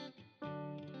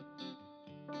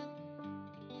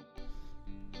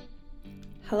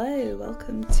Hello,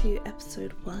 welcome to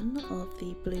episode 1 of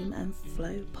the Bloom and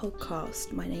Flow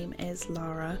podcast. My name is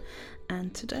Lara,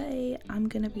 and today I'm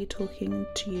going to be talking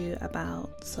to you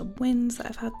about some wins that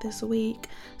I've had this week,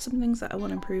 some things that I want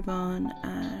to improve on,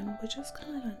 and we're just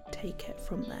going to take it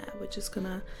from there. We're just going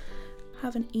to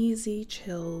have an easy,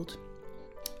 chilled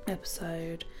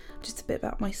episode, just a bit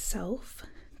about myself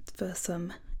for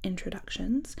some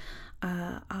introductions.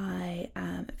 I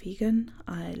am vegan.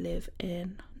 I live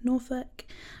in Norfolk,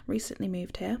 recently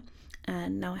moved here,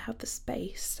 and now I have the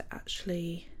space to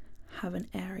actually have an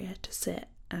area to sit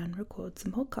and record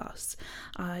some podcasts.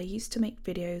 I used to make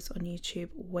videos on YouTube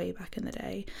way back in the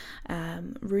day,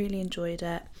 really enjoyed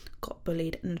it, got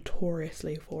bullied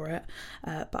notoriously for it,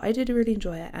 but I did really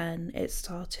enjoy it, and it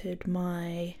started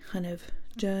my kind of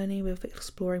journey with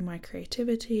exploring my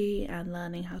creativity and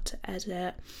learning how to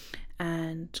edit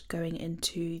and going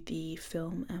into the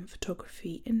film and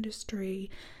photography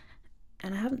industry,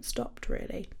 and I haven't stopped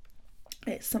really.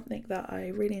 It's something that I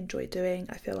really enjoy doing.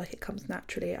 I feel like it comes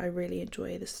naturally. I really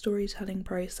enjoy the storytelling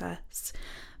process,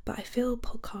 but I feel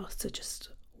podcasts are just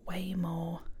way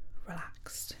more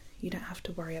relaxed. You don't have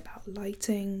to worry about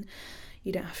lighting,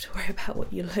 you don't have to worry about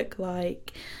what you look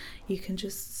like. You can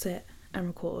just sit and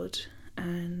record,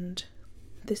 and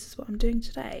this is what I'm doing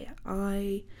today.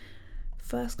 I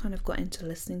first kind of got into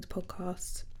listening to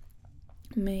podcasts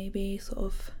maybe sort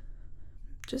of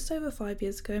just over 5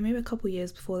 years ago, maybe a couple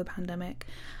years before the pandemic.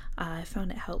 I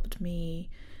found it helped me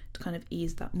to kind of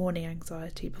ease that morning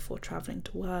anxiety before travelling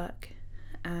to work,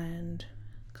 and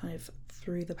kind of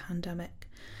through the pandemic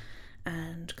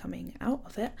and coming out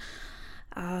of it,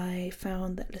 I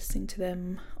found that listening to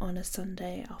them on a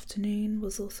Sunday afternoon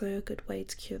was also a good way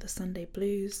to cure the Sunday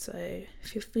blues. So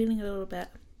if you're feeling a little bit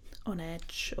on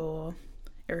edge or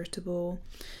irritable,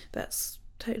 that's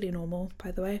totally normal,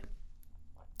 by the way,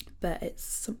 but it's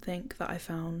something that I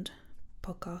found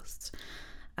podcasts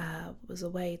was a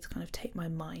way to kind of take my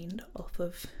mind off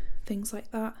of things like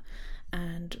that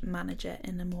and manage it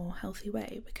in a more healthy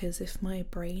way, because if my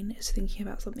brain is thinking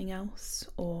about something else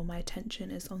or my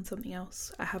attention is on something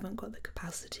else, I haven't got the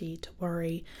capacity to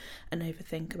worry and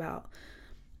overthink about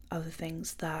other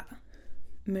things that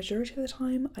majority of the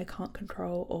time I can't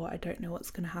control, or I don't know what's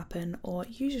going to happen, or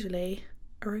usually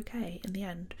are okay in the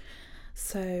end.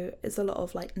 So it's a lot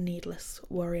of like needless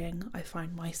worrying I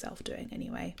find myself doing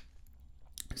anyway.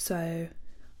 So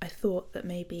I thought that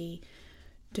maybe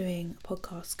doing a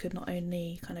podcast could not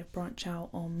only kind of branch out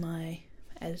on my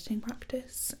editing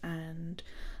practice and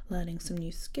learning some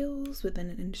new skills within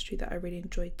an industry that I really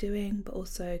enjoy doing, but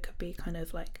also could be kind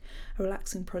of like a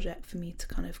relaxing project for me to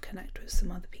kind of connect with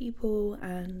some other people,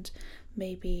 and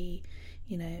maybe,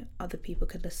 you know, other people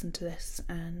could listen to this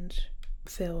and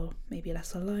feel maybe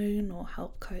less alone or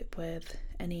help cope with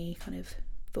any kind of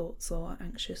thoughts or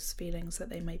anxious feelings that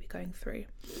they may be going through.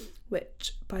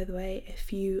 Which, by the way,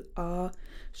 if you are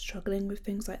struggling with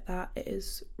things like that, it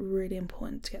is really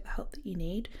important to get the help that you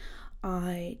need.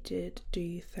 I did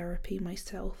do therapy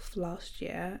myself last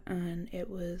year, and it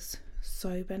was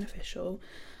so beneficial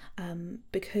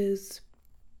because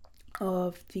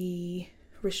of the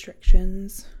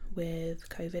restrictions with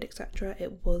COVID, etc.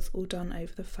 It was all done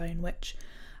over the phone, which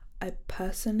I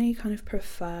personally kind of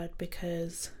preferred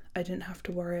because I didn't have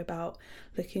to worry about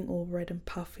looking all red and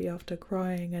puffy after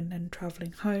crying and then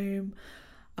travelling home.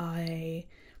 I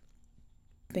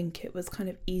think it was kind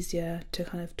of easier to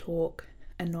kind of talk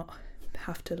and not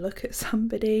have to look at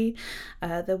somebody.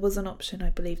 There was an option, I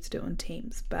believe, to do it on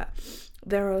Teams, but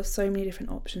there are so many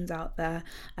different options out there.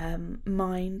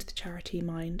 Mind, the charity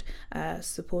Mind,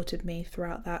 supported me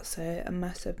throughout that, so a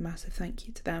massive thank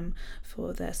you to them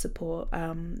for their support.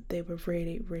 They were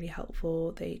really, really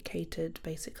helpful. They catered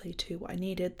basically to what I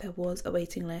needed. There was a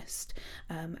waiting list,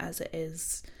 as it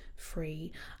is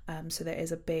free, so there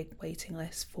is a big waiting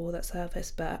list for that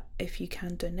service, but if you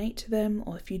can donate to them,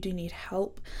 or if you do need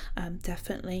help,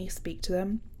 definitely speak to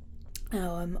them.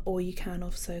 Or you can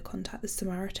also contact the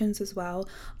Samaritans as well.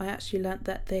 I actually learnt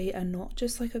that they are not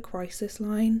just like a crisis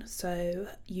line, so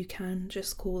you can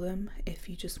just call them if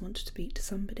you just want to speak to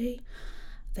somebody.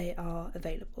 They are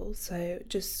available. So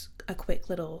just a quick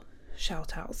little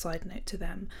shout out side note to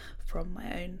them from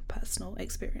my own personal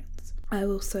experience. I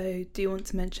also do want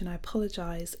to mention, I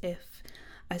apologise if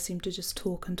I seem to just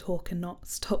talk and not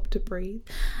stop to breathe.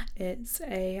 It's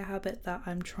a habit that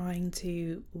I'm trying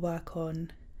to work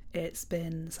on. It's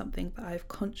been something that I've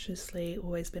consciously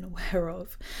always been aware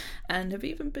of, and have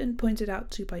even been pointed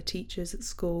out to by teachers at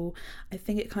school. I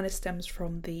think it kind of stems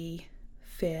from the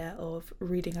fear of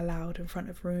reading aloud in front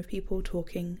of a room of people,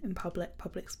 talking in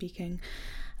public speaking,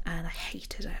 and I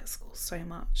hated it at school so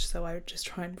much. So I would just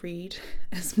try and read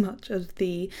as much of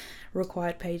the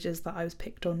required pages that I was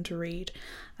picked on to read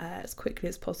as quickly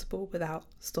as possible without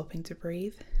stopping to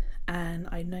breathe. And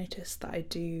I noticed that I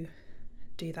do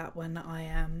that when I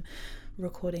am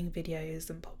recording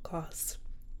videos and podcasts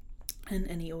and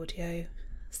any audio.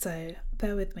 So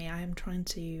bear with me, I am trying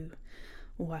to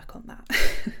work on that.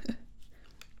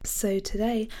 So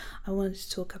today I wanted to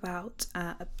talk about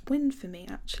a win for me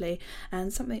actually,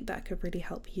 and something that could really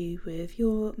help you with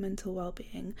your mental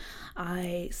well-being.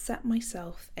 I set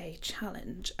myself a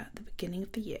challenge at the beginning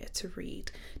of the year to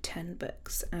read 10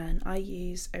 books, and I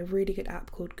use a really good app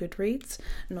called Goodreads.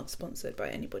 Not sponsored by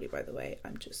anybody, by the way,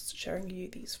 I'm just showing you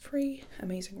these free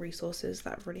amazing resources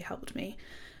that have really helped me.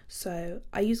 So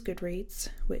I use Goodreads,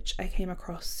 which I came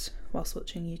across whilst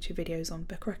watching YouTube videos on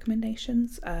book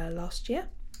recommendations last year.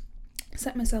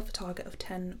 Set myself a target of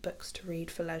 10 books to read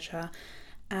for leisure,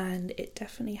 and it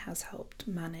definitely has helped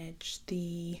manage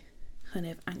the kind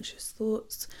of anxious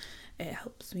thoughts. It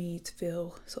helps me to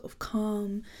feel sort of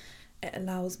calm. It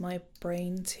allows my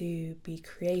brain to be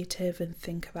creative and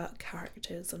think about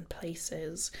characters and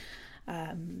places.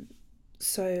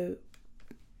 So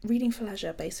reading for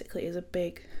leisure basically is a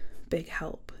big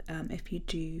help if you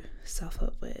do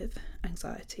suffer with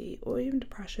anxiety or even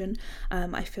depression.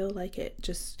 I feel like it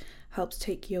just helps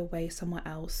take you away somewhere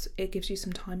else. It gives you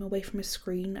some time away from a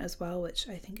screen as well, which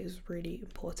I think is really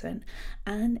important,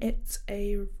 and it's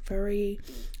a very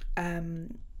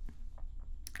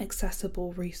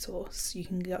accessible resource. You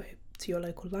can go to your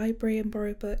local library and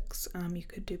borrow books. You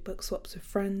could do book swaps with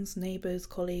friends, neighbours,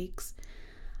 colleagues.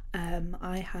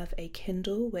 I have a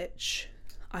Kindle, which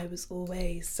I was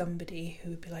always somebody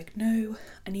who would be like, no,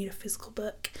 I need a physical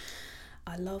book.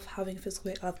 I love having a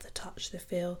physical book. I love the touch, the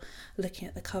feel, looking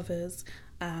at the covers,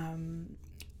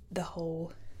 the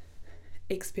whole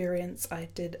experience. I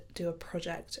did do a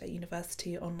project at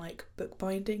university on like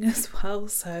bookbinding as well,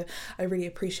 so I really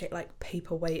appreciate like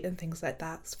paperweight and things like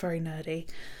that. It's very nerdy,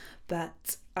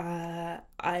 but I've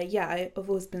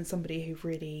always been somebody who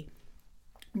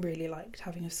really liked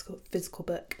having a physical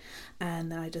book,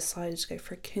 and then I decided to go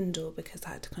for a Kindle because I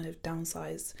had to kind of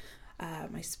downsize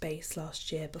my space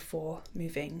last year before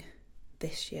moving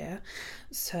this year.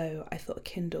 So I thought a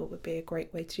Kindle would be a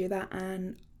great way to do that,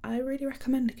 and I really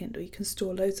recommend a Kindle. You can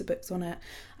store loads of books on it,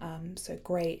 so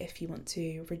great if you want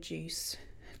to reduce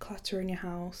clutter in your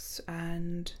house,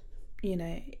 and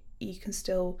you can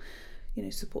still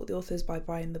support the authors by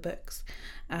buying the books.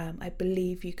 I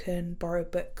believe you can borrow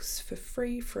books for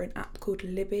free for an app called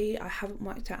Libby. I haven't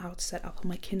worked out how to set up on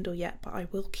my Kindle yet, but I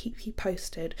will keep you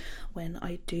posted when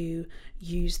I do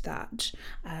use that.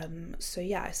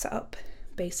 I set up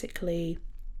basically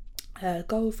a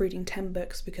goal of reading 10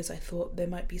 books because I thought there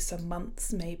might be some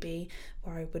months maybe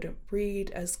where I wouldn't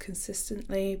read as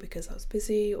consistently because I was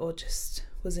busy or just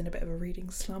was in a bit of a reading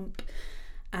slump.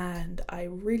 And I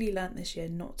really learnt this year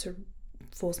not to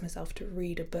force myself to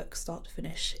read a book start to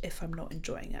finish if I'm not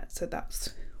enjoying it. So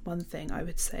that's one thing I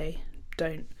would say,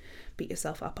 don't beat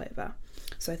yourself up over.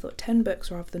 So I thought 10 books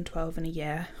rather than 12 in a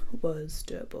year was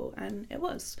doable, and it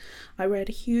was. I read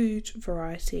a huge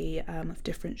variety of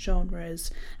different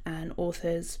genres and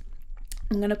authors.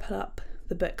 I'm going to pull up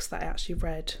the books that I actually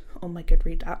read on my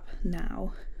Goodreads app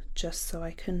now, just so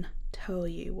I can tell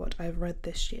you what I've read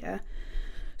this year.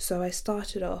 So I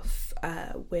started off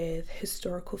with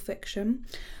historical fiction,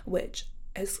 which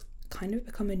has kind of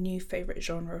become a new favourite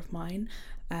genre of mine,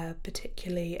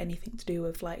 particularly anything to do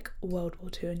with like World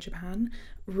War II in Japan.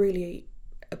 Really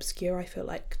obscure, I feel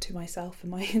like, to myself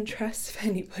and my interests. If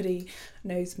anybody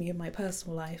knows me in my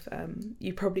personal life,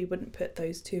 you probably wouldn't put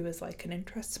those two as like an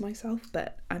interest to myself,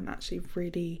 but I'm actually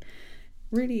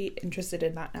really interested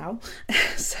in that now.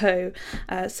 So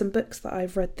some books that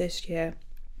I've read this year: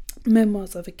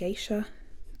 Memoirs of a Geisha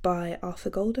by Arthur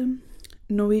Golden,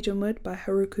 Norwegian Wood by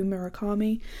Haruki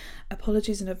Murakami.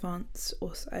 Apologies in advance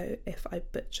also if I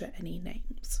butcher any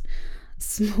names.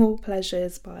 Small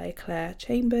Pleasures by Claire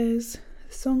Chambers,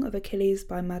 Song of Achilles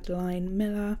by Madeline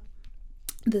Miller,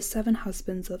 The Seven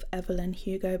Husbands of Evelyn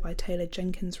Hugo by Taylor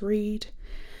Jenkins Reid,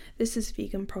 This is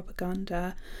Vegan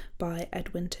Propaganda by Ed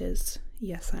Winters.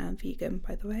 Yes, I am vegan,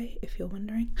 by the way, if you're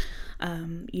wondering.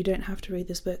 You don't have to read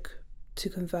this book to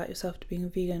convert yourself to being a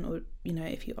vegan, or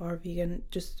if you are a vegan,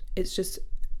 it's just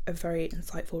a very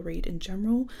insightful read in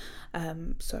general,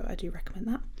 so I do recommend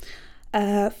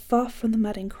that. Far from the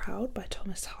Madding Crowd by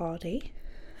Thomas Hardy,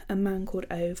 A Man Called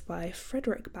Ove by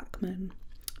Frederick Backman,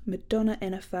 Madonna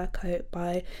in a Fur Coat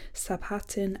by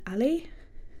Sabhatin Ali,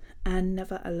 and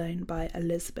Never Alone by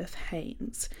Elizabeth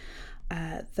Haynes.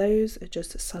 Those are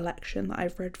just a selection that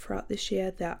I've read throughout this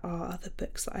year. There are other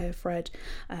books that I have read.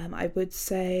 I would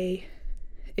say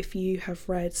if you have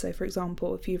read, so for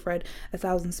example, if you've read A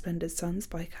Thousand Splendid Suns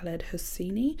by Khaled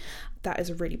Hosseini, that is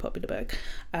a really popular book.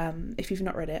 If you've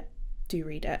not read it, do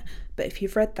read it. But if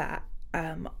you've read that,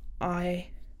 I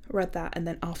read that, and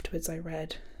then afterwards I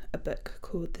read a book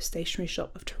called The Stationery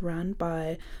Shop of Tehran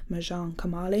by Marjan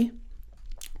Kamali,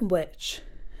 which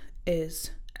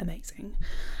is amazing.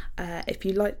 If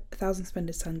you like A Thousand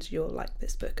Splendid Suns, you'll like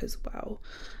this book as well.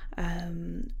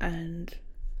 And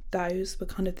those were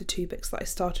kind of the two books that I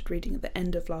started reading at the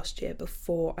end of last year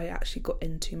before I actually got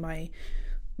into my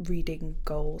reading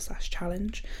goal /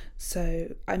 challenge.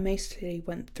 So I mostly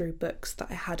went through books that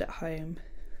I had at home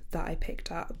that I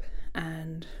picked up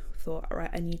and thought, all right,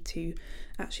 I need to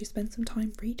actually spend some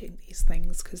time reading these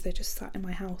things because they just sat in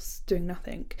my house doing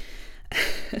nothing.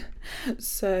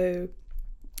 So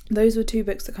those were two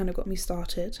books that kind of got me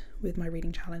started with my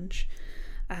reading challenge.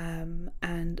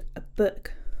 And a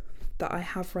book that I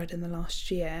have read in the last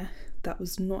year that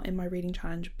was not in my reading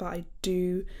challenge, but I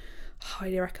do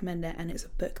highly recommend it, and it's a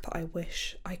book that I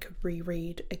wish I could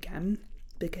reread again,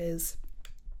 because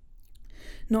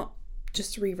not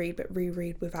just reread, but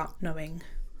reread without knowing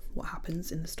what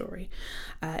happens in the story.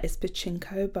 It's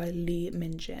Pachinko by Lee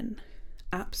Min-jin.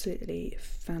 Absolutely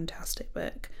fantastic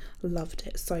book. Loved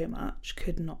it so much,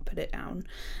 could not put it down.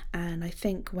 And I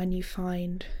think when you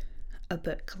find a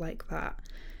book like that,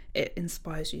 it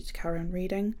inspires you to carry on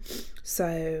reading.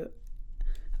 So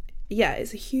yeah,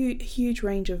 it's a huge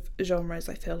range of genres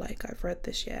I feel like I've read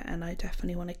this year, and I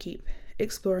definitely want to keep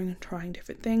exploring and trying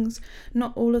different things.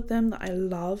 Not all of them that I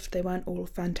loved, they weren't all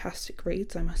fantastic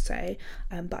reads, I must say,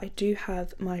 but I do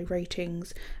have my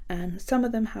ratings, and some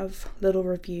of them have little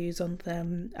reviews on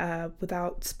them,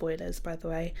 without spoilers, by the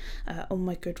way, on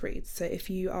my Goodreads. So if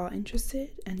you are interested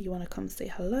and you want to come say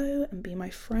hello and be my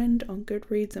friend on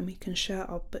Goodreads, and we can share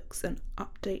our books and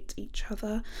update each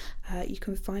other, you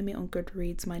can find me on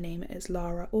Goodreads. My name is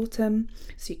Lara Autumn,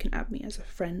 so you can add me as a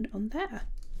friend on there.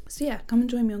 So yeah, come and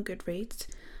join me on Goodreads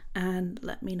and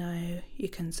let me know. You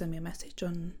can send me a message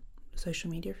on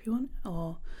social media if you want,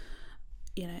 or,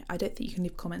 you know, I don't think you can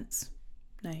leave comments.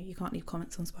 No, you can't leave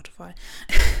comments on Spotify.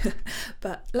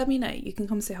 But let me know. You can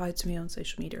come say hi to me on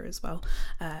social media as well.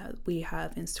 We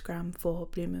have Instagram for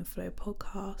Bloom and Flow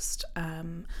Podcast,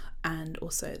 and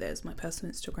also there's my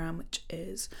personal Instagram, which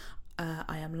is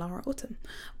I am Lara Autumn,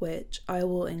 which I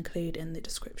will include in the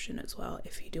description as well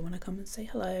if you do want to come and say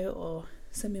hello or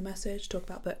send me a message, talk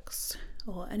about books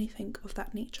or anything of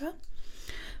that nature.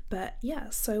 But yeah,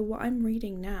 so what I'm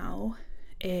reading now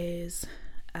is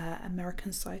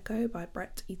American Psycho by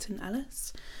Bret Easton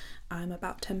Ellis. I'm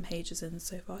about 10 pages in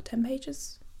so far. 10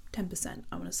 pages? 10%,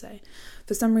 I want to say.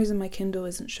 For some reason my Kindle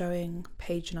isn't showing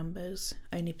page numbers,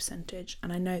 only percentage,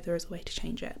 and I know there is a way to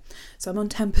change it. So I'm on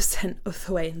 10% of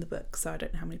the way in the book, so I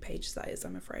don't know how many pages that is,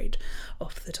 I'm afraid,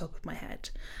 off the top of my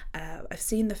head. I've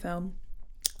seen the film,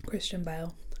 Christian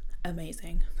Bale,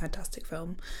 amazing, fantastic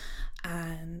film,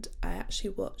 and I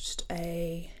actually watched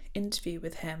a interview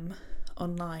with him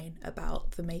online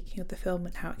about the making of the film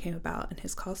and how it came about and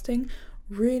his casting.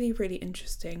 Really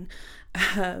interesting.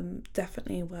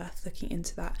 Definitely worth looking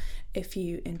into that if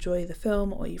you enjoy the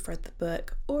film or you've read the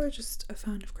book or just a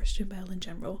fan of Christian Bale in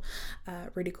general.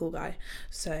 Really cool guy,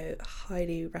 so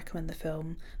highly recommend the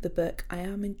film. The book I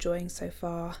am enjoying so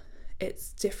far.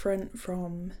 It's different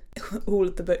from all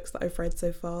of the books that I've read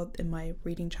so far in my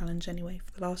reading challenge anyway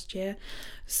for the last year,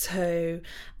 so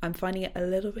I'm finding it a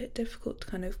little bit difficult to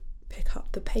kind of pick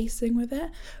up the pacing with it,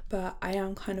 but I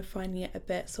am kind of finding it a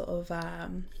bit sort of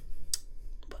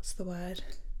what's the word,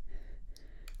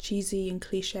 cheesy and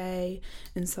cliche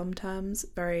in some terms,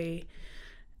 very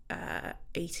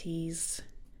 80s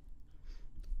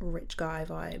rich guy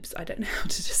vibes. I don't know how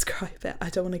to describe it, I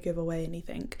don't want to give away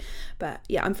anything, but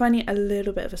yeah, I'm finding it a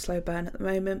little bit of a slow burn at the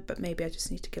moment, but maybe I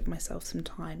just need to give myself some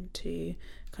time to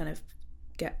kind of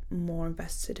get more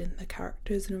invested in the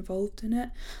characters and involved in it.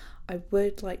 I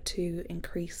would like to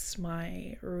increase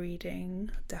my reading,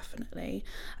 definitely.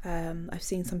 I've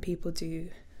seen some people do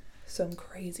some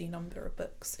crazy number of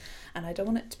books, and I don't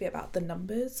want it to be about the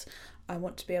numbers. I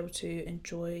want to be able to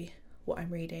enjoy what I'm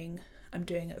reading. I'm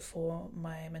doing it for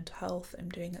my mental health, I'm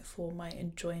doing it for my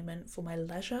enjoyment, for my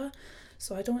leisure.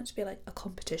 So I don't want it to be like a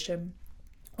competition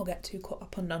or get too caught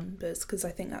up on numbers, because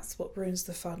I think that's what ruins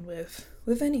the fun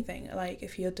with anything. Like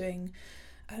if you're doing,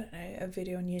 I don't know, a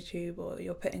video on YouTube, or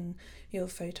you're putting your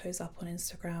photos up on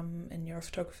Instagram and you're a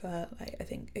photographer, like I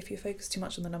think if you focus too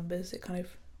much on the numbers, it kind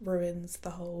of ruins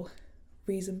the whole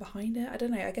reason behind it. I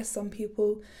don't know, I guess some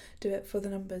people do it for the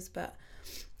numbers, but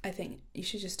I think you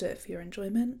should just do it for your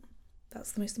enjoyment.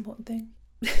 That's the most important thing.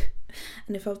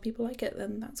 And if other people like it,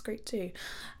 then that's great too.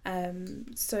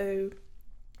 So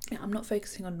yeah, I'm not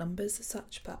focusing on numbers as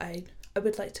such, but I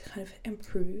would like to kind of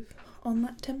improve on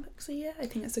that 10 books a year. I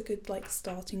think it's a good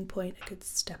starting point, a good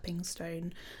stepping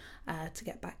stone to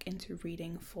get back into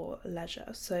reading for leisure.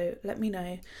 So let me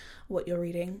know what you're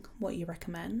reading, what you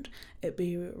recommend. It'd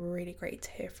be really great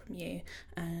to hear from you,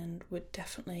 and would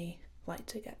definitely like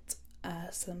to get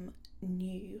some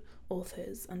new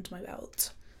authors under my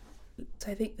belt.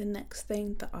 So I think the next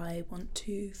thing that I want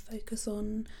to focus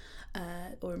on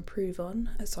or improve on,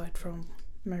 aside from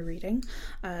my reading,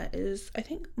 is I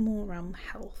think more around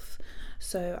health.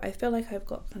 So I feel like I've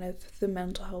got kind of the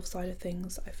mental health side of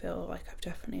things. I feel like I've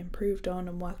definitely improved on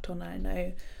and worked on, and I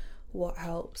know what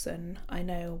helps, and I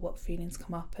know what feelings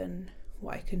come up and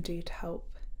what I can do to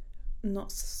help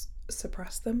not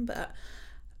suppress them, but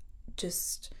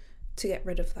just to get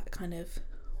rid of that kind of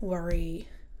worry,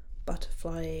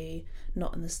 butterfly,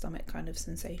 knot in the stomach kind of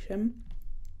sensation.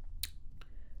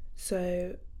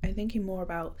 So I'm thinking more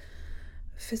about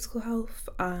physical health.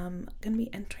 I'm going to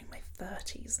be entering my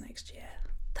 30s next year.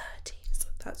 30s.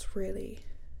 That's really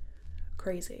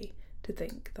crazy to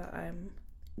think that I'm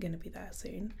going to be there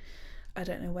soon. I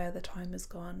don't know where the time has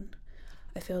gone.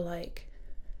 I feel like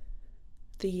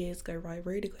the years go by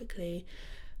really quickly,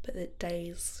 but the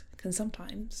days can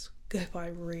sometimes go by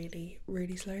really,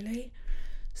 really slowly.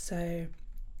 So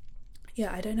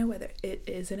yeah, I don't know whether it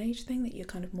is an age thing that you're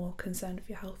kind of more concerned with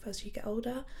your health as you get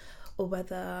older, or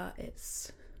whether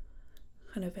it's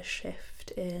kind of a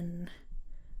shift in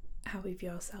how we view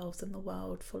ourselves in the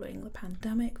world following the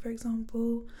pandemic, for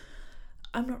example.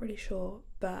 I'm not really sure,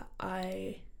 but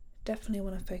I definitely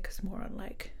want to focus more on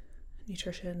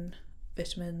nutrition,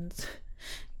 vitamins,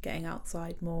 getting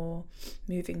outside more,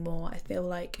 moving more. I feel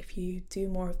like if you do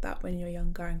more of that when you're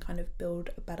younger and kind of build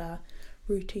a better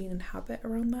routine and habit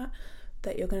around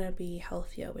that you're going to be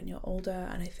healthier when you're older.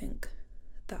 And I think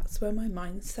that's where my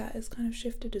mindset is kind of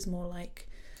shifted, is more like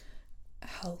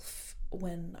health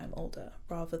when I'm older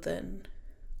rather than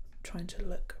trying to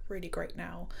look really great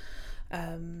now.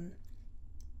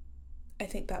 I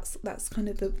think that's kind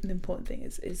of the important thing,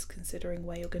 is considering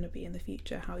where you're going to be in the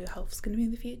future, how your health's going to be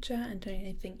in the future, and doing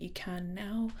anything you can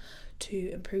now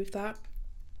to improve that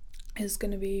is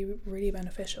going to be really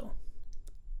beneficial.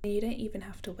 You don't even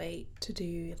have to wait to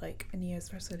do like a New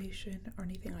Year's resolution or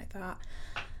anything like that.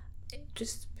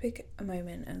 Just pick a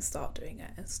moment and start doing it,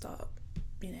 and start,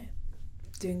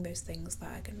 doing those things that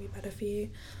are going to be better for you.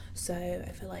 So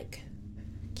I feel like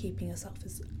keeping yourself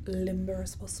as limber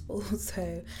as possible.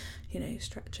 So,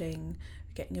 stretching,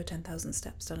 getting your 10,000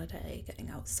 steps done a day, getting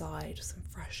outside, some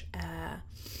fresh air,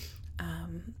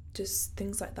 just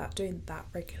things like that. Doing that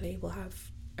regularly will have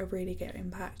a really good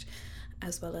impact,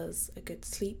 as well as a good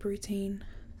sleep routine.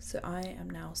 So I am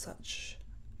now such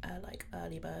a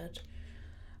early bird.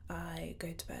 I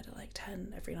go to bed at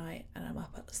 10 every night, and I'm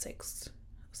up at 6,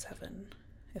 7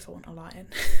 if I want a lion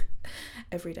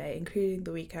every day, including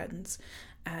the weekends,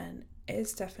 and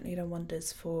it's definitely done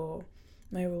wonders for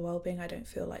my overall well-being. I don't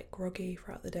feel groggy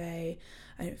throughout the day.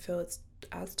 I don't feel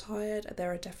as tired.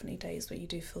 There are definitely days where you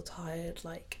do feel tired,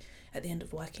 at the end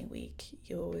of a working week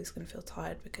you're always going to feel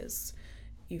tired because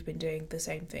you've been doing the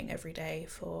same thing every day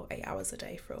for 8 hours a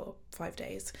day for 5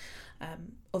 days.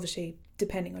 Obviously,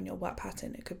 depending on your work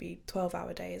pattern, it could be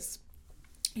 12-hour days,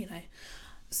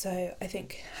 So I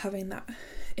think having that,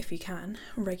 if you can,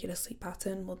 regular sleep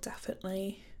pattern will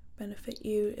definitely benefit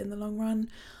you in the long run.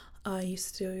 I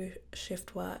used to do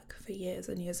shift work for years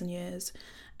and years and years,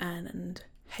 and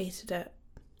hated it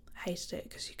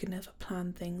because you could never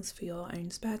plan things for your own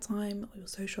spare time or your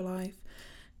social life.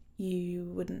 You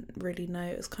wouldn't really know.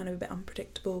 It was kind of a bit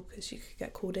unpredictable because you could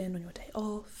get called in on your day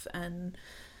off, and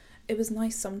it was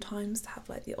nice sometimes to have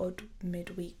the odd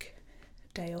midweek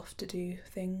day off to do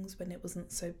things when it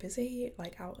wasn't so busy,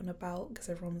 out and about, because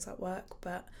everyone was at work.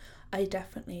 But I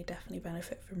definitely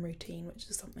benefit from routine, which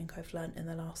is something I've learned in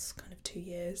the last kind of 2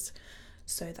 years.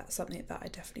 So that's something that I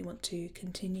definitely want to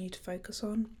continue to focus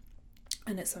on,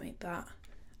 and it's something that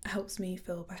helps me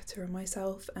feel better in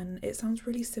myself. And it sounds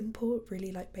really simple,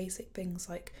 really basic things,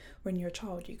 like when you're a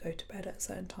child, you go to bed at a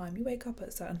certain time, you wake up at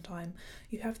a certain time,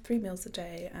 you have 3 meals a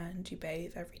day, and you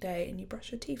bathe every day, and you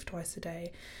brush your teeth twice a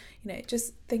day.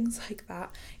 Just things like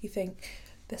that. You think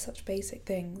they're such basic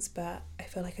things, but I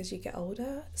feel like as you get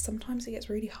older, sometimes it gets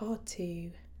really hard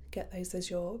to get those as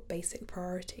your basic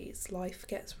priorities. Life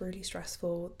gets really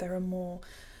stressful. There are more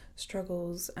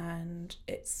struggles, and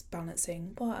it's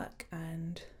balancing work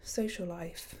and social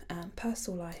life and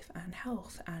personal life and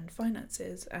health and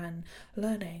finances and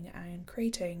learning and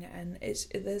creating, and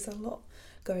there's a lot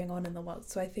going on in the world.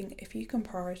 So I think if you can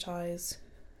prioritize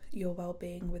your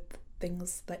well-being with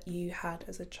things that you had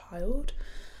as a child,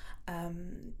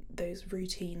 those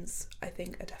routines I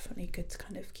think are definitely good to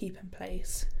kind of keep in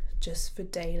place just for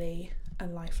daily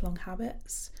and lifelong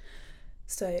habits.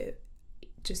 So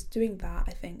just doing that,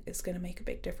 I think, is going to make a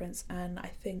big difference. And I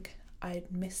think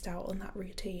I'd missed out on that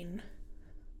routine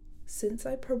since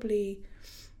my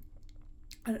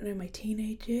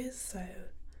teenage years, so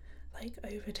like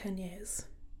over 10 years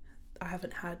I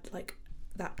haven't had like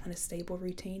that kind of stable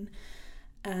routine.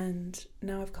 And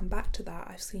now I've come back to that,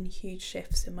 I've seen huge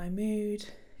shifts in my mood,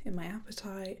 in my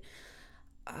appetite,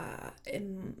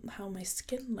 in how my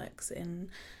skin looks, in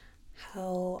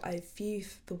how I view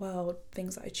the world,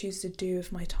 things that I choose to do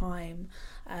with my time,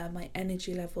 my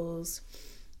energy levels.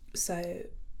 So,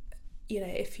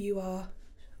 if you are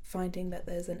finding that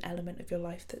there's an element of your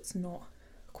life that's not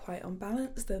quite on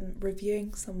balance, then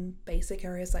reviewing some basic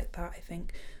areas like that, I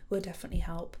think, will definitely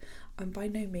help. I'm by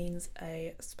no means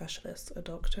a specialist, a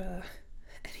doctor,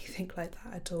 anything like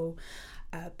that at all,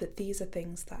 but these are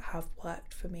things that have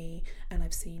worked for me, and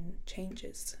I've seen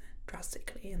changes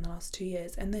drastically in the last 2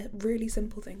 years, and they're really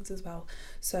simple things as well.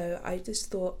 So I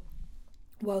just thought,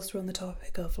 whilst we're on the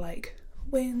topic of like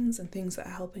wins and things that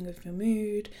are helping with your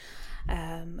mood,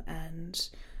 and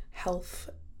health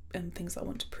and things that I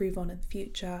want to prove on in the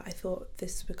future, I thought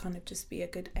this would kind of just be a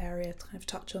good area to kind of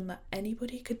touch on, that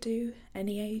anybody could do,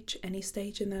 any age, any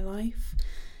stage in their life.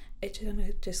 It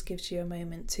just gives you a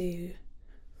moment to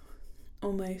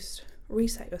almost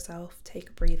reset yourself, take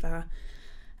a breather,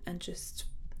 and just,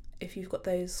 if you've got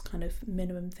those kind of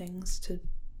minimum things to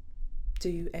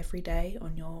do every day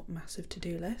on your massive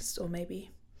to-do list, or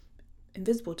maybe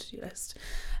invisible to-do list,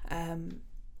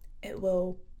 it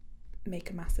will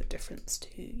make a massive difference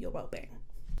to your well-being.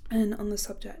 And on the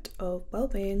subject of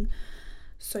well-being,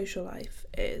 social life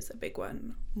is a big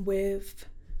one. With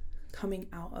coming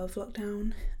out of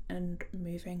lockdown and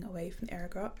moving away from the area I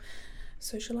grew up,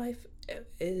 social life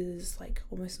is like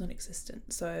almost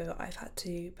non-existent. So I've had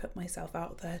to put myself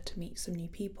out there to meet some new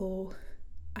people.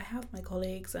 I have my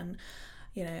colleagues, and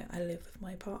I live with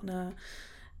my partner,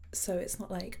 so it's not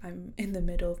like I'm in the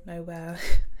middle of nowhere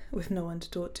with no one to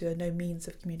talk to and no means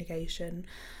of communication.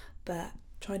 But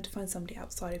trying to find somebody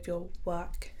outside of your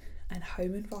work and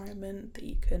home environment that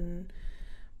you can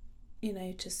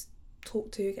just talk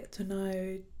to, get to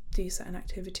know, do certain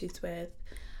activities with,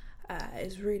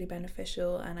 is really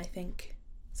beneficial. And I think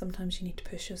sometimes you need to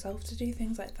push yourself to do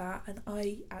things like that, and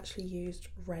I actually used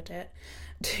Reddit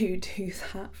to do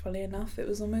that. Funnily enough, it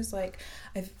was almost like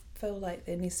I feel like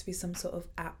there needs to be some sort of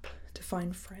app to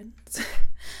find friends.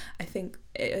 I think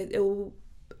it will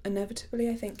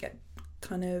inevitably, get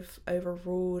kind of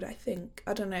overruled. I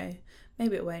don't know,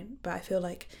 maybe it won't, but I feel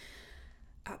like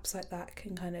apps like that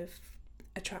can kind of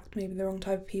attract maybe the wrong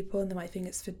type of people, and they might think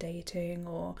it's for dating,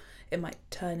 or it might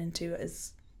turn into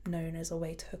as known as a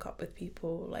way to hook up with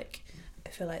people. Like, I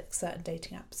feel like certain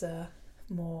dating apps are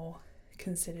more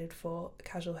considered for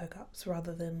casual hookups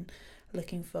rather than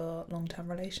looking for long-term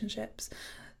relationships.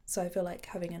 So I feel like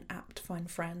having an app to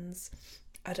find friends,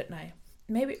 I don't know,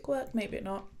 maybe it could work, maybe it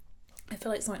not. I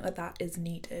feel like something like that is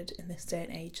needed in this day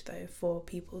and age, though, for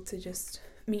people to just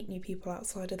meet new people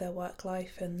outside of their work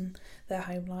life and their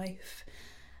home life,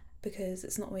 because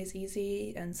it's not always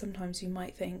easy. And sometimes you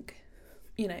might think,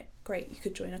 great, you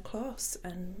could join a class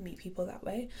and meet people that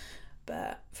way,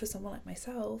 but for someone like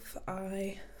myself,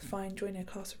 I find joining a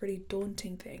class a really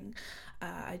daunting thing.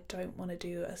 I don't want to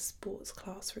do a sports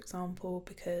class, for example,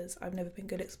 because I've never been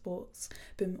good at sports,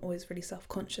 been always really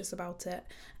self-conscious about it,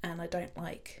 and I don't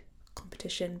like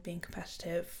competition, being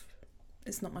competitive.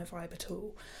 It's not my vibe at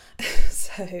all.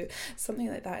 So something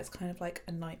like that is kind of like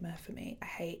a nightmare for me. I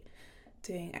hate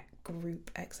doing group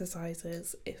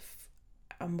exercises. If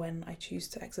and when I choose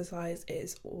to exercise, it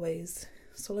is always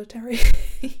solitary.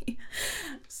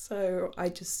 So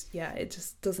it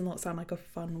just does not sound like a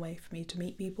fun way for me to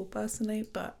meet people personally,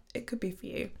 but it could be for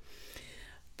you.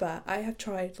 But I have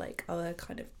tried like other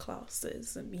kind of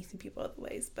classes and meeting people other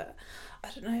ways, but I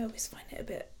don't know, I always find it a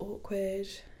bit awkward.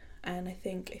 And I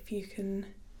think if you can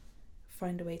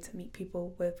find a way to meet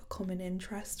people with a common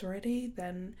interest already,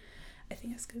 then I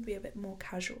think it's going to be a bit more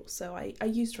casual. So I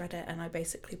used Reddit, and I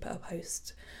basically put a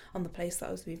post on the place that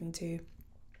I was moving to,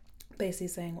 basically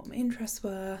saying what my interests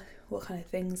were, what kind of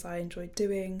things I enjoyed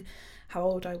doing, how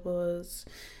old I was,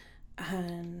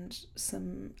 and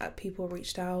some people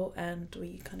reached out and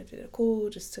we kind of did a call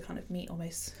just to kind of meet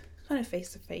almost kind of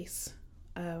face to face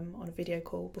on a video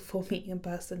call before meeting in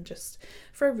person, just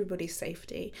for everybody's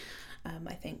safety,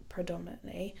 I think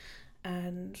predominantly.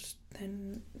 And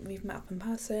then we've met up in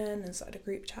person and started a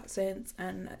group chat since,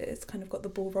 and it's kind of got the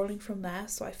ball rolling from there.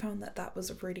 So I found that was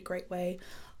a really great way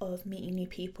of meeting new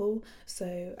people.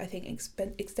 So I think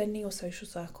extending your social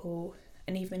circle,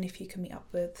 and even if you can meet up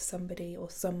with somebody or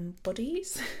some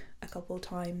bodies a couple of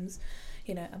times,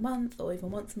 you know, a month or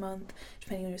even once a month,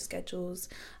 depending on your schedules,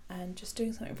 and just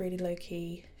doing something really low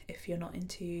key if you're not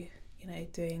into, you know,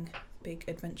 doing big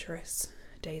adventurous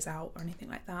days out or anything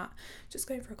like that. Just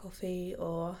going for a coffee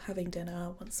or having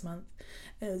dinner once a month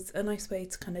is a nice way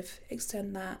to kind of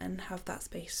extend that and have that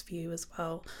space for you as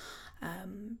well,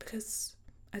 because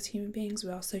as human beings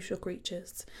we are social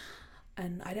creatures,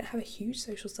 and I don't have a huge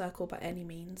social circle by any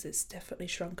means. It's definitely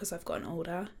shrunk as I've gotten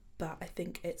older, but I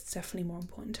think it's definitely more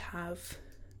important to have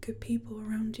good people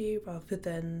around you rather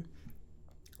than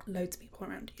loads of people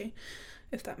around you,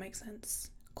 if that makes sense.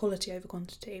 Quality over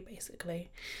quantity, basically.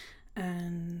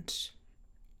 And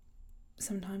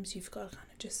sometimes you've got to kind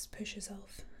of just push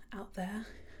yourself out there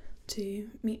to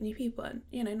meet new people, and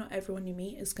you know, not everyone you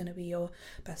meet is going to be your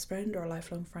best friend or a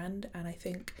lifelong friend, and I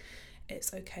think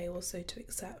it's okay also to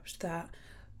accept that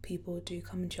people do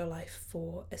come into your life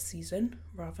for a season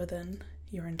rather than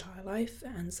your entire life,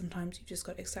 and sometimes you've just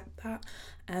got to accept that.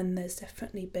 And there's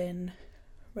definitely been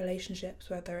relationships,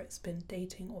 whether it's been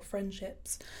dating or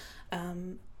friendships,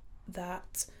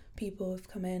 that people have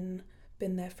come in,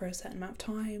 been there for a certain amount of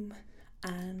time,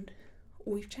 and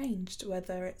we've changed,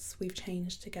 whether it's we've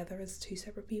changed together as two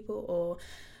separate people, or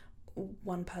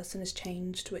one person has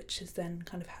changed, which has then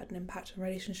kind of had an impact on the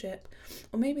relationship,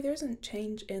 or maybe there isn't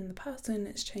change in the person,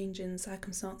 it's change in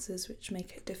circumstances which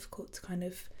make it difficult to kind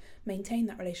of maintain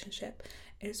that relationship.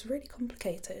 It's really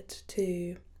complicated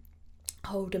to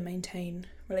hold and maintain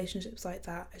relationships like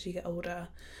that as you get older,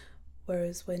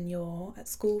 whereas when you're at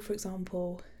school, for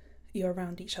example, you're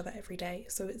around each other every day,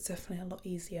 so it's definitely a lot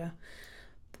easier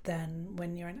than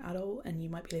when you're an adult and you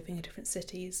might be living in different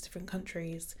cities, different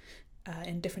countries,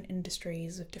 in different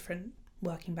industries with different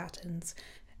working patterns.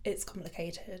 It's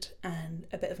complicated and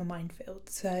a bit of a minefield.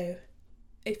 So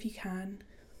if you can,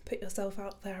 put yourself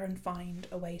out there and find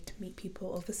a way to meet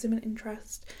people of a similar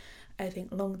interest. I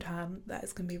think long term that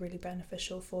is going to be really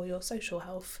beneficial for your social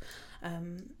health,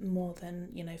 more than,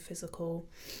 you know, physical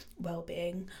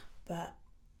well-being. But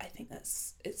I think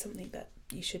it's something that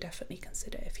you should definitely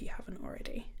consider if you haven't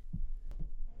already.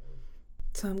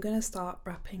 So I'm going to start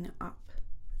wrapping up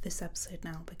this episode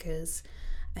now because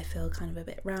I feel kind of a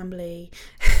bit rambly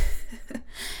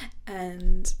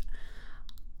and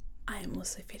I'm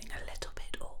also feeling a little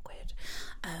bit awkward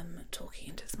talking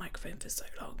into this microphone for so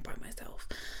long by myself,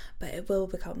 but it will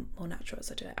become more natural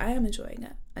as I do it. I am enjoying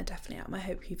it, I definitely am. I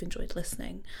hope you've enjoyed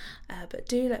listening, but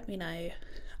do let me know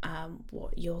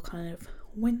what your kind of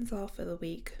wins are for the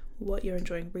week, what you're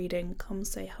enjoying reading. Come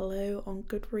say hello on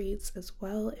Goodreads as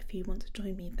well if you want to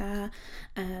join me there,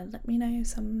 and let me know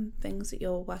some things that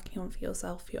you're working on for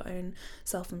yourself, for your own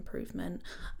self-improvement.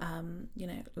 You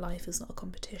know, life is not a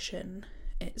competition,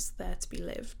 it's there to be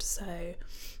lived, so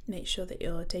make sure that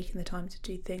you're taking the time to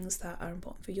do things that are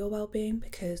important for your well-being,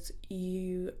 because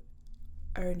you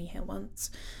are only here once.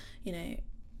 You know,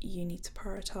 you need to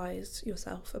prioritise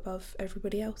yourself above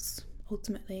everybody else.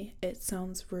 Ultimately, it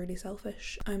sounds really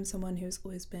selfish. I'm someone who's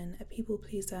always been a people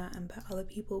pleaser and put other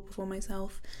people before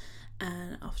myself,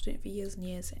 and after doing it for years and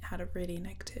years, it had a really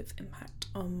negative impact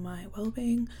on my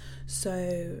well-being.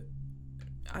 So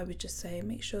I would just say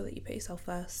make sure that you put yourself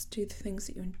first, do the things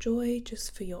that you enjoy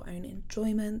just for your own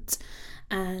enjoyment,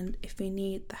 and if you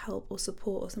need the help or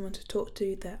support or someone to talk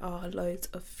to, there are loads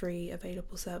of free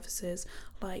available services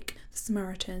like the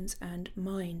Samaritans and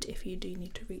Mind. If you do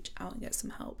need to reach out and get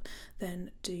some help,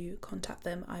 then do contact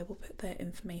them. I will put their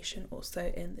information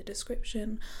also in the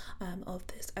description of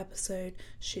this episode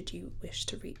should you wish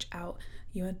to reach out.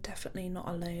 You are definitely not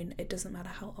alone. It doesn't matter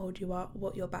how old you are,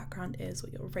 what your background is,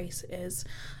 what your race is,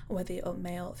 whether you're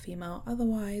male, female,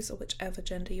 otherwise, or whichever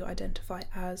gender you identify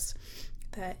as.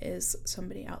 There is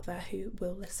somebody out there who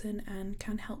will listen and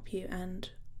can help you, and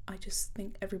I just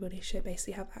think everybody should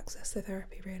basically have access to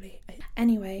therapy, really.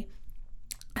 Anyway,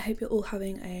 I hope you're all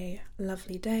having a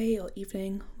lovely day or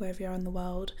evening wherever you are in the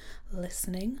world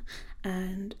listening,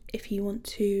 And if you want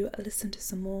to listen to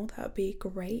some more, that would be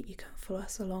great. You can follow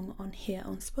us along on here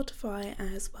on Spotify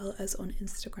as well as on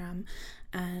Instagram,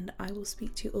 and I will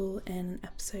speak to you all in an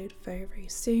episode very, very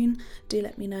soon. Do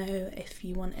let me know if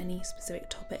you want any specific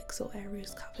topics or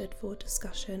areas covered for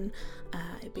discussion.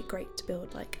 It'd be great to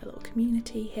build like a little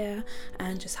community here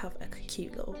and just have a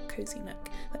cute little cozy nook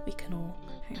that we can all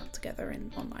hang out together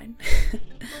in online.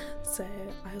 So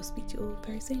I will speak to you all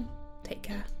very soon. Take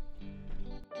care.